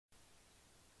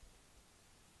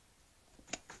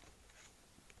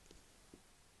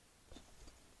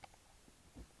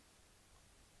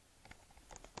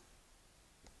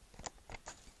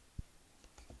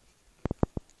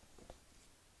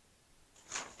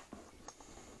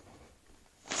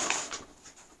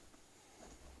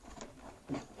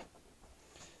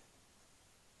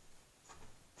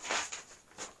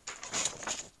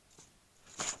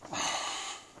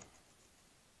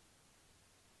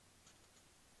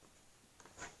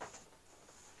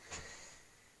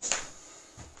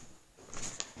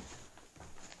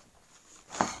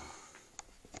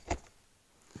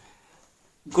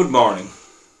Good morning.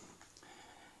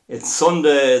 It's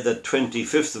Sunday the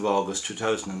 25th of August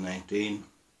 2019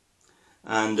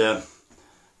 and the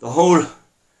whole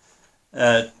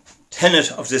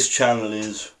tenet of this channel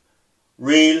is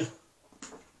real,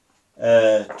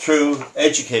 true,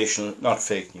 educational, not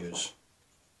fake news.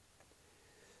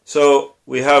 So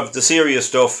we have the serious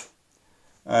stuff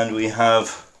and we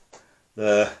have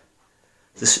a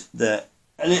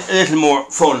little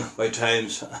more fun by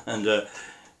times, and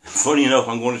funny enough,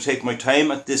 I'm going to take my time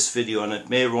at this video and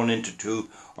it may run into 2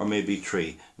 or maybe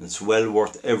 3, and it's well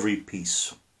worth every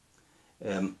piece.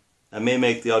 I may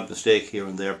make the odd mistake here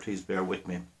and there, please bear with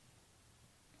me.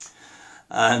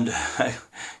 And I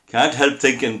can't help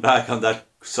thinking back on that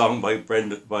song by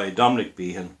Dominic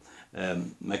Behan,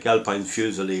 McAlpine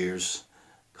Fusiliers.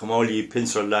 Come all ye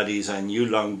pincer laddies and you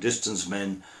long distance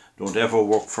men, don't ever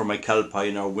work for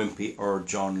McAlpine or Wimpy or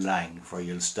John Laing, for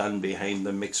you'll stand behind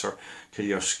the mixer till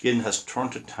your skin has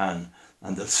turned to tan,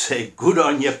 and they'll say, good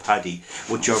on you Paddy,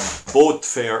 with your boat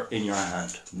fare in your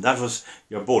hand. And that was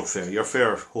your boat fare, your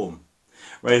fare home.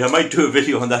 Right, I might do a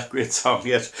video on that great song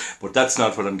yet, but that's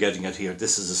not what I'm getting at here.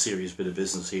 This is a serious bit of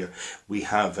business here. We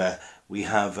have a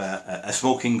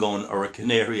smoking gun or a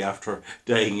canary after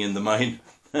dying in the mine,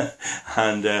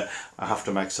 and I have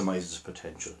to maximise its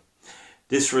potential.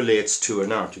 This relates to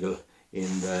an article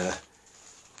in the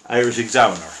Irish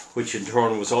Examiner, which in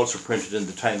turn was also printed in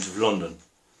the Times of London.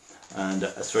 And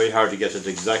it's very hard to get it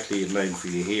exactly in line for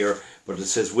you here, but it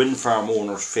says wind farm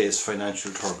owners face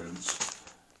financial turbulence.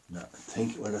 Now, I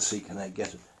think, well, let's see, can I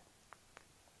get it?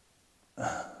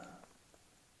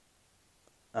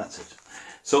 That's it.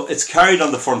 So it's carried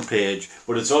on the front page,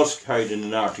 but it's also carried in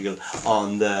an article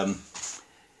on the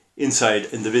inside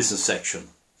in the business section.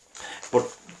 But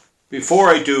before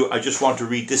I do, I just want to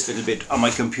read this little bit on my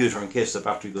computer in case the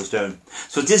battery goes down.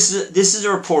 So this is a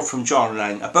report from John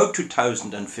Laing about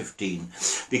 2015,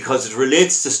 because it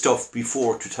relates to stuff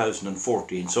before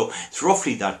 2014. So it's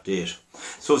roughly that date.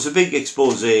 So it's a big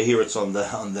expose here. It's on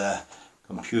the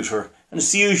computer, and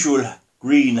it's the usual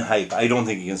green hype. I don't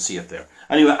think you can see it there.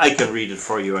 Anyway, I can read it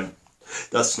for you, and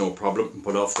that's no problem.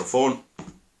 Put off the phone.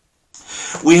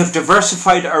 We have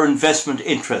diversified our investment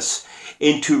interests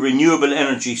into the renewable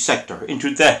energy sector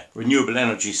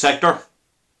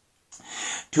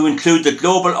to include the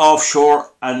global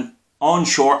offshore and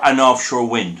onshore and offshore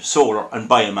wind, solar and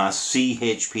biomass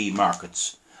CHP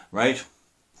markets, right?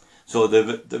 So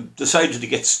they've decided to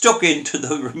get stuck into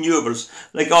the renewables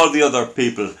like all the other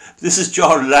people. This is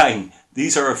John Laing.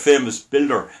 These are a famous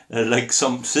builder, like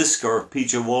some Sisk or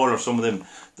PJ Wall or some of them.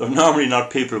 They're normally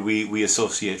not people we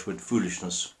associate with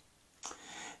foolishness.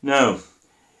 Now,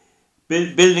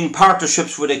 building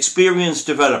partnerships with experienced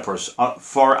developers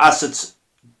for assets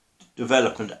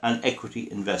development and equity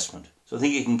investment. So I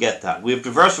think you can get that. We have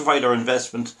diversified our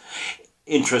investment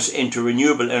interests into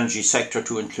renewable energy sector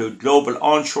to include global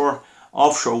onshore,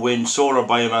 offshore wind, solar,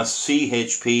 biomass,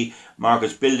 CHP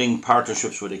markets, building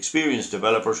partnerships with experienced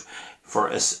developers for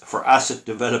asset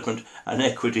development and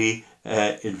equity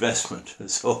investment.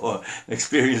 So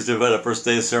experienced developers,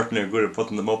 they certainly are good at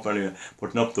putting them up anyway,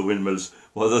 putting up the windmills.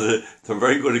 Well, they're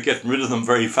very good at getting rid of them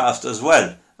very fast as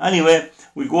well. Anyway,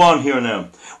 we go on here now.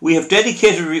 We have a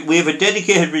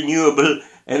dedicated renewable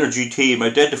energy team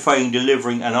identifying,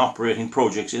 delivering and operating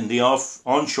projects in the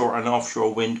onshore and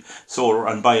offshore wind, solar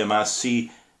and biomass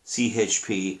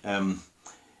CHP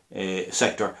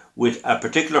sector, with a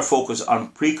particular focus on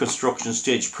pre-construction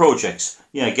stage projects.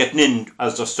 Yeah, getting in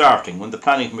as they're starting, when the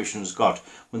planning commission has got,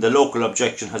 when the local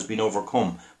objection has been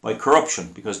overcome by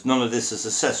corruption, because none of this is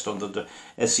assessed under the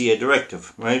SEA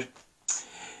directive, right?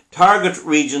 Target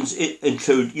regions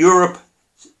include Europe,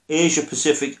 Asia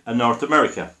Pacific and North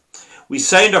America. We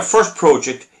signed our first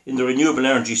project in the renewable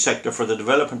energy sector for the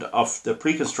development of the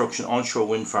pre-construction onshore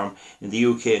wind farm in the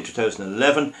UK in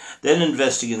 2011, then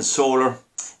investing in solar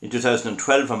in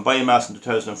 2012 and biomass in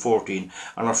 2014,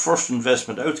 and our first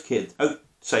investment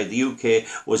outside the UK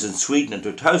was in Sweden in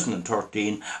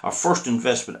 2013, our first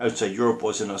investment outside Europe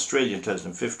was in Australia in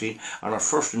 2015, and our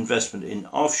first investment in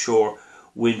offshore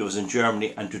wind was in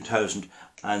Germany in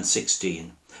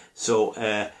 2016. So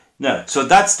so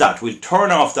that's that. We'll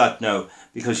turn off that now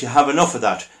because you have enough of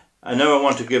that. And now I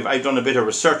want to give, I've done a bit of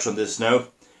research on this now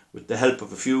with the help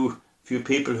of a few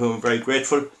people who I'm very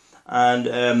grateful,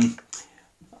 and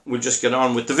we'll just get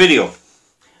on with the video.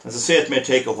 As I say, it may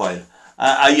take a while.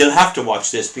 You'll have to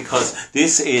watch this because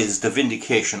this is the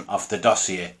vindication of the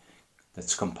dossier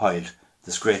that's compiled,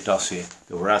 this great dossier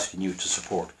that we're asking you to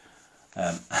support.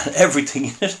 Everything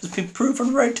in it has been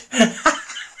proven right.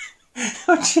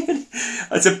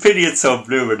 It's a pity it's so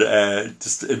blooming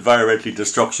just environmental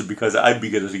destruction, because I'm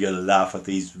beginning to get a laugh at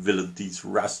these villains, these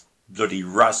bloody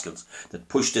rascals that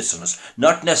push this on us.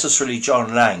 Not necessarily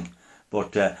John Laing,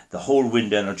 but the whole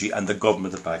wind energy and the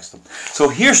government that backs them. So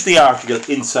here's the article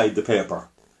inside the paper.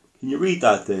 Can you read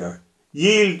that there?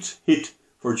 Yield hit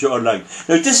for John Laing.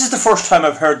 Now, this is the first time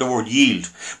I've heard the word yield,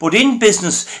 but in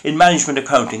business, in management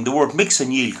accounting, the word mix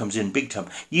and yield comes in big time.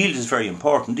 Yield is very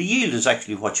important. The yield is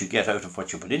actually what you get out of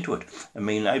what you put into it. I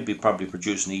mean, I'd be probably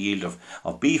producing a yield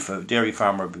of beef. A dairy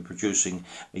farmer would be producing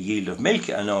a yield of milk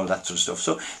and all that sort of stuff.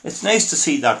 So it's nice to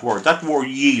see that word. That word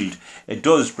yield, it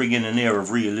does bring in an air of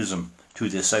realism to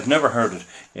this. I've never heard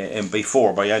it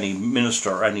before by any minister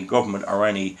or any government or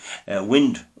any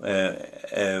wind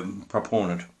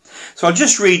proponent. So I'll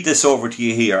just read this over to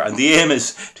you here, and the aim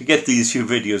is to get these few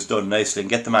videos done nicely and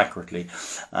get them accurately,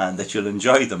 and that you'll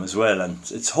enjoy them as well. And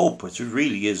it's hope, it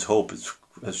really is hope. It's,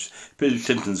 as Bill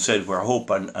Clinton said, where hope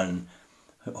and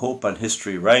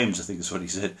history rhymes, I think is what he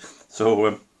said.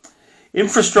 So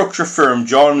infrastructure firm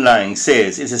John Laing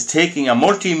says it is taking a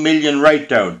multi-million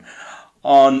write-down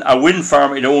on a wind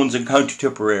farm it owns in County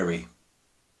Tipperary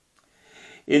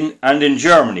in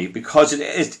Germany, because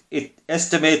it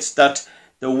estimates that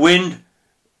the wind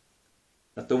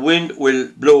will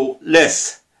blow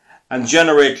less and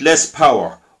generate less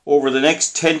power over the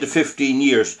next 10 to 15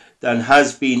 years than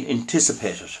has been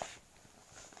anticipated.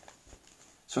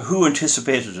 So who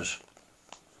anticipated it?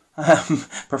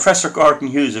 Professor Gordon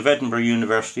Hughes of Edinburgh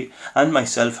University and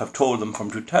myself have told them from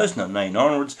 2009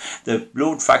 onwards the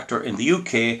load factor in the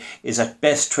UK is at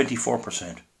best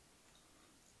 24%.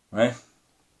 Right?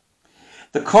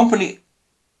 The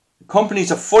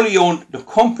company's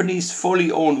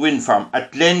fully owned wind farm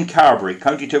at Glen Carbery,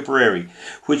 County Tipperary,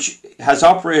 which has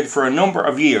operated for a number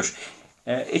of years.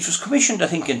 It was commissioned, I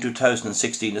think, in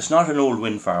 2016. It's not an old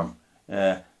wind farm.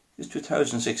 It's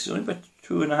 2006. It's only about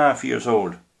 2.5 years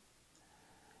old.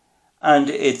 And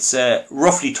it's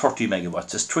roughly 30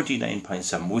 megawatts. It's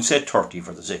 29.7. We'll say 30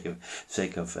 for the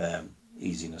sake of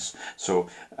easiness. So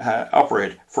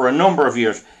operate for a number of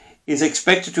years. Is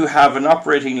expected to have an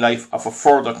operating life of a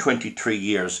further 23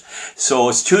 years. So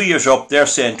it's 2 years up. They're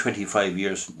saying 25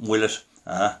 years. Will it?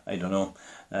 I don't know.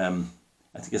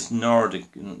 I think it's Nordic.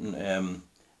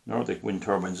 Nordic wind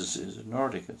turbines is it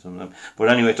Nordic? But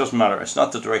anyway, it doesn't matter. It's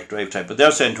not the direct drive type. But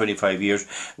they're saying 25 years.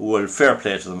 Well, fair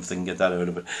play to them if they can get that out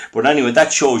of it. But anyway,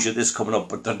 that shows you this coming up.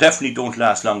 But they definitely don't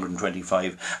last longer than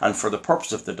 25. And for the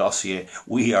purpose of the dossier,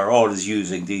 we are always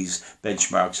using these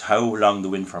benchmarks: how long the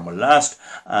wind farm will last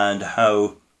and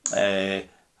how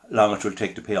long it will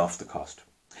take to pay off the cost.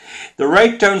 The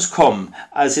write-downs come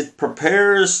as it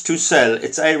prepares to sell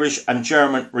its Irish and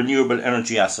German renewable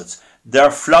energy assets.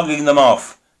 They're flogging them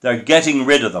off. They're getting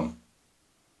rid of them.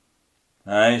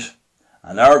 Right?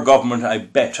 And our government, I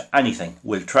bet anything,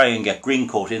 will try and get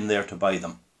Greencoat in there to buy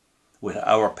them. With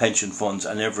our pension funds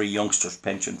and every youngster's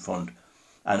pension fund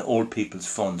and old people's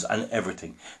funds and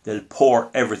everything. They'll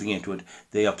pour everything into it.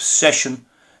 The obsession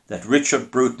that Richard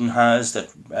Bruton has,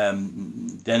 that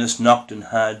Dennis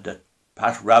Nocton had, that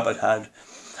Pat Rabbit had,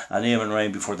 and Eamon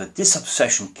Ryan before that. This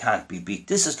obsession can't be beat.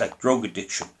 This is like drug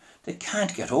addiction. They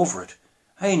can't get over it.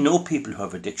 I know people who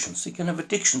have addictions. They can have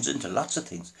addictions into lots of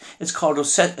things. It's called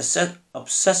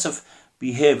obsessive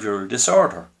behavioural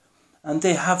disorder. And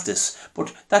they have this.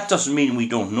 But that doesn't mean we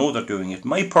don't know they're doing it.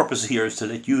 My purpose here is to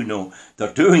let you know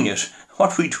they're doing it.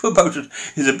 What we do about it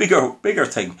is a bigger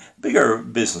thing, bigger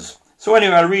business. So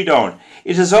anyway, I'll read on.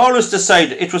 It was always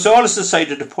decided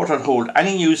to put on hold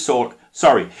any new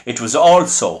it was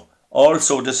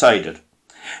also decided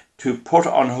to put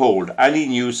on hold any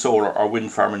new solar or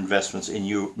wind farm investments in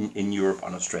Europe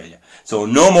and Australia. So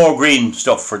no more green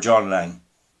stuff for John Laing.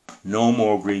 No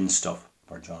more green stuff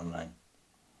for John Laing.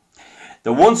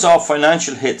 The once-off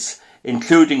financial hits,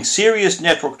 including serious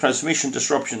network transmission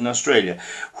disruption in Australia,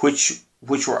 which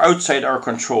were outside our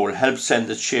control, helped send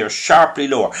the shares sharply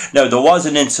lower. Now, there was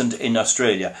an incident in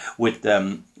Australia with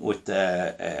a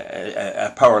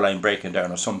power line breaking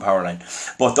down, or some power line.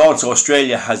 But also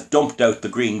Australia has dumped out the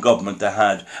Green government they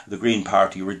had. The Green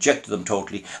Party rejected them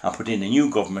totally and put in a new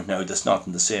government now that's not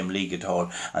in the same league at all,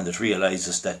 and that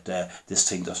realises that this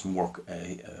thing doesn't work.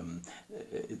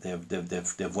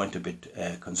 They've went a bit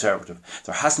conservative.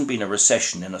 There hasn't been a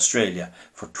recession in Australia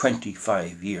for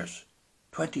 25 years.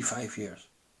 25 years.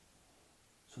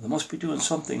 So they must be doing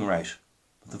something right.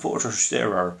 But the voters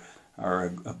there are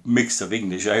a mix of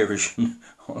English, Irish, and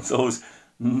all of those.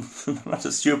 Not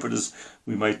as stupid as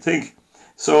we might think.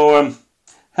 So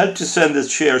helped to send the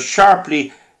shares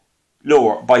sharply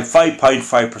lower by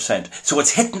 5.5%. So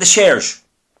it's hitting the shares.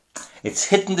 It's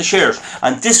hitting the shares.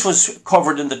 And this was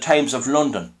covered in the Times of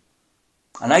London.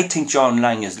 And I think John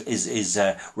Laing is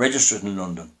registered in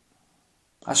London.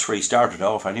 That's where he started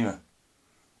off anyway.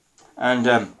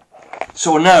 And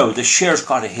so now the shares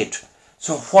got a hit.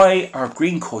 So why are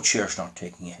Greencoat shares not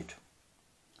taking a hit?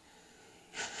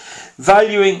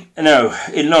 Valuing, now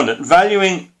in London,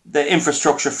 valuing the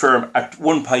infrastructure firm at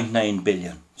 1.9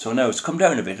 billion. So now it's come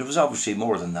down a bit. It was obviously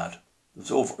more than that. It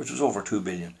was over 2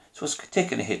 billion. So it's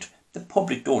taken a hit. The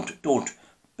public don't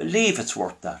believe it's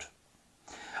worth that.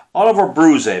 Oliver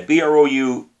Bruce,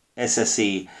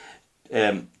 B-R-O-U-S-S-E,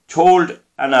 told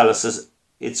Analysis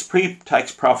its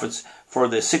pre-tax profits for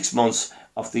the 6 months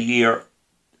of the year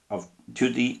to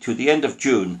the end of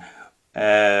June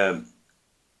of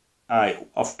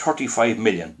 35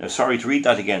 million. Now, sorry to read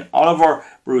that again. Oliver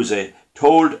Bruce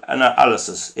told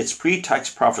Analysis its pre-tax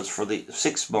profits for the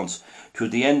 6 months to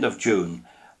the end of June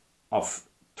of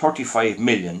 35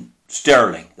 million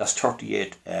sterling. That's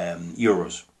 38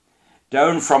 euros.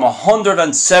 Down from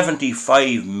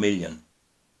 175 million.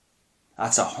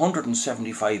 That's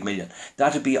 175 million.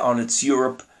 That'd be on its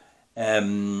Europe,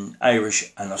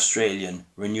 Irish and Australian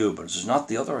renewables. It's not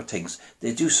the other things.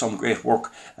 They do some great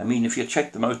work. I mean, if you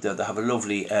check them out there, they have a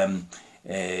lovely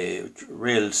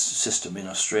rail system in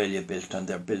Australia built, and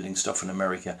they're building stuff in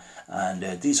America. And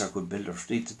these are good builders.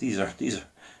 These are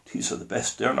the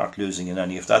best. They're not losing in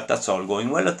any of that. That's all going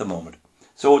well at the moment.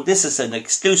 So this is an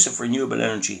exclusive renewable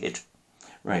energy hit.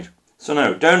 Right. So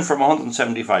now, down from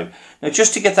 175. Now,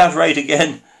 just to get that right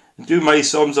again, do my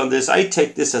sums on this, I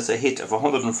take this as a hit of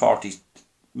 140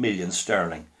 million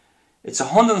sterling. It's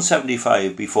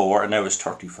 175 before, and now it's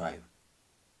 35.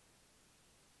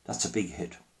 That's a big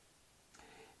hit.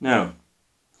 Now,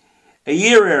 a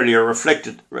year earlier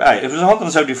reflected, right, it was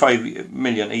 175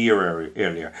 million a year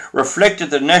earlier, reflected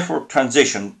the network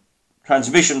transmission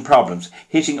problems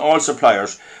hitting all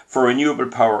suppliers for renewable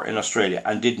power in Australia,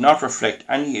 and did not reflect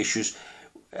any issues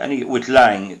with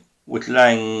Laing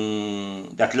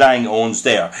that Laing owns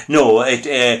there. No,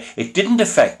 it didn't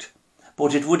affect,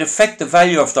 but it would affect the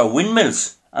value of their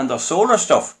windmills and their solar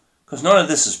stuff, because none of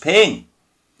this is paying.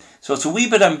 So it's a wee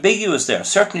bit ambiguous there.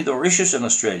 Certainly there are issues in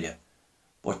Australia,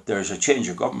 but there's a change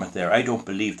of government there. I don't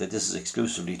believe that this is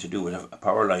exclusively to do with a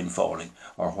power line falling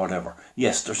or whatever.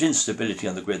 Yes, there's instability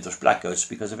on the grid, there's blackouts,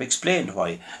 because I've explained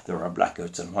why there are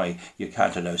blackouts and why you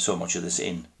can't allow so much of this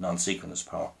in, non-synchronous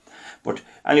power. But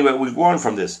anyway, we'll go on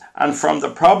from this. And from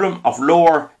the problem of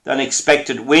lower than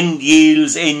expected wind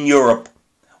yields in Europe.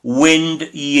 Wind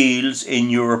yields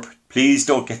in Europe. Please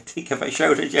don't think if I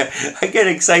shout at you. I get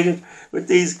excited with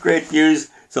these great news.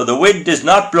 So the wind is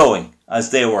not blowing, as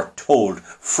they were told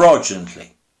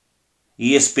fraudulently.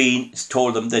 ESB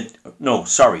told them that,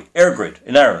 EirGrid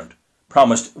in Ireland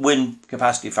promised wind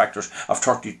capacity factors of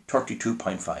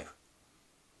 32.5.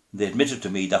 They admitted to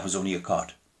me that was only a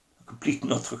cod. A complete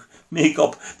and utter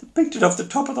make-up. They picked it off the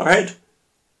top of their head.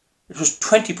 It was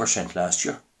 20% last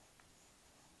year.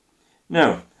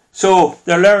 Now, so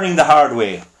they're learning the hard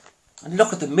way. And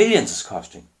look at the millions it's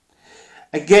costing.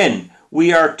 Again,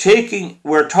 we're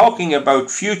talking about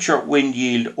future wind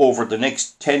yield over the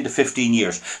next 10 to 15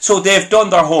 years. So they've done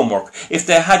their homework. If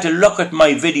they had to look at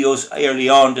my videos early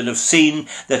on, they'd have seen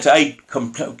that I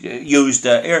used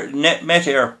Irish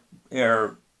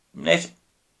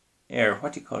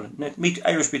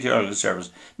Meteorological Service,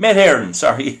 Met Éireann's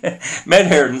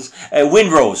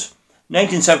Windrose,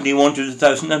 1971 to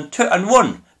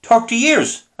 2001. 30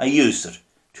 years I used it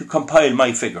to compile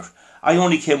my figures. I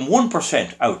only came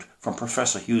 1% out from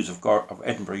Professor Hughes of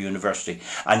Edinburgh University,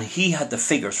 and he had the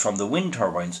figures from the wind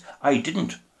turbines. I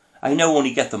didn't. I now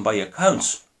only get them by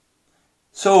accounts.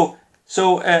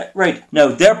 Right, now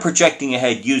they're projecting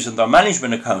ahead using their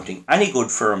management accounting. Any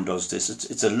good firm does this.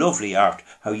 It's a lovely art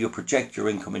how you project your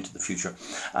income into the future.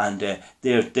 And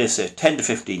they say 10 to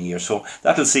 15 years. So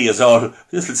that'll see us all,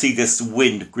 this'll see this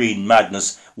wind green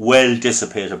madness well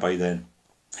dissipated by then.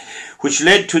 Which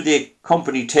led to the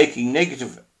company taking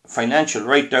negative financial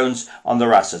write-downs on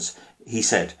their assets, he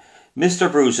said.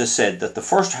 Mr. Bruce said that the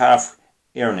first half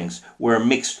earnings were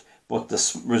mixed, but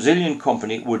the resilient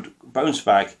company would bounce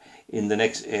back in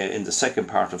the second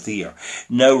part of the year.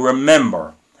 Now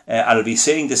remember, I'll be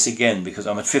saying this again because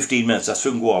I'm at 15 minutes, I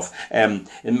soon go off.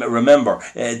 Remember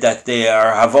that they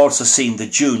have also seen the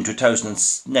June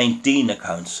 2019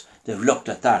 accounts. They've looked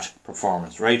at that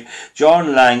performance, right?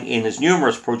 John Laing, in his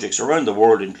numerous projects around the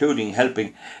world, including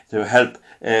helping to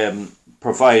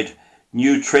provide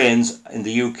new trains in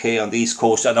the UK on the East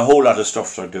Coast, and a whole lot of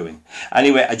stuff they're doing.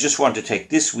 Anyway, I just want to take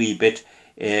this wee bit.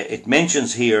 It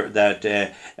mentions here that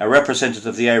a representative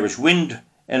of the Irish Wind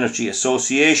Energy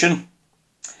Association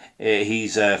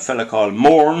he's a fella called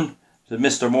Mourne,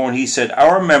 Mr. Mourne. He said,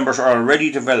 our members are already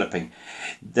developing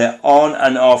the on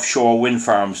and offshore wind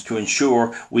farms to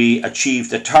ensure we achieve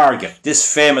the target,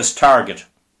 this famous target.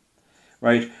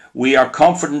 Right? We are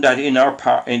confident that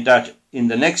in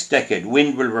the next decade,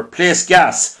 wind will replace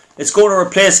gas. It's going to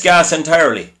replace gas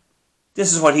entirely.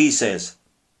 This is what he says.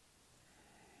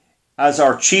 As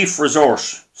our chief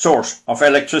source of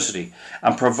electricity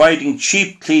and providing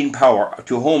cheap, clean power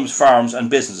to homes, farms and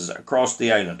businesses across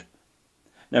the island.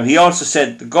 Now, he also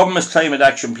said the government's climate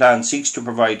action plan seeks to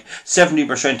provide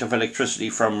 70% of electricity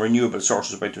from renewable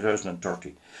sources by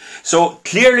 2030. So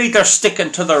clearly they're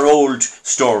sticking to their old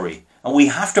story, and we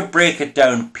have to break it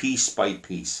down piece by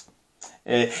piece.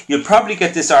 You'll probably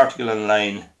get this article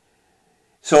online.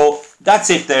 So that's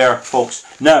it there, folks.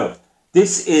 Now,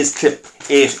 this is clip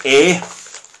 8A.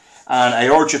 And I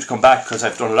urge you to come back, because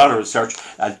I've done a lot of research.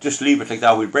 I'll just leave it like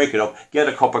that. We'll break it up, get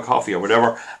a cup of coffee or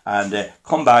whatever, and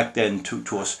come back then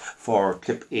to us for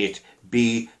clip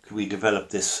 8B. We develop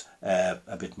this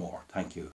a bit more. Thank you.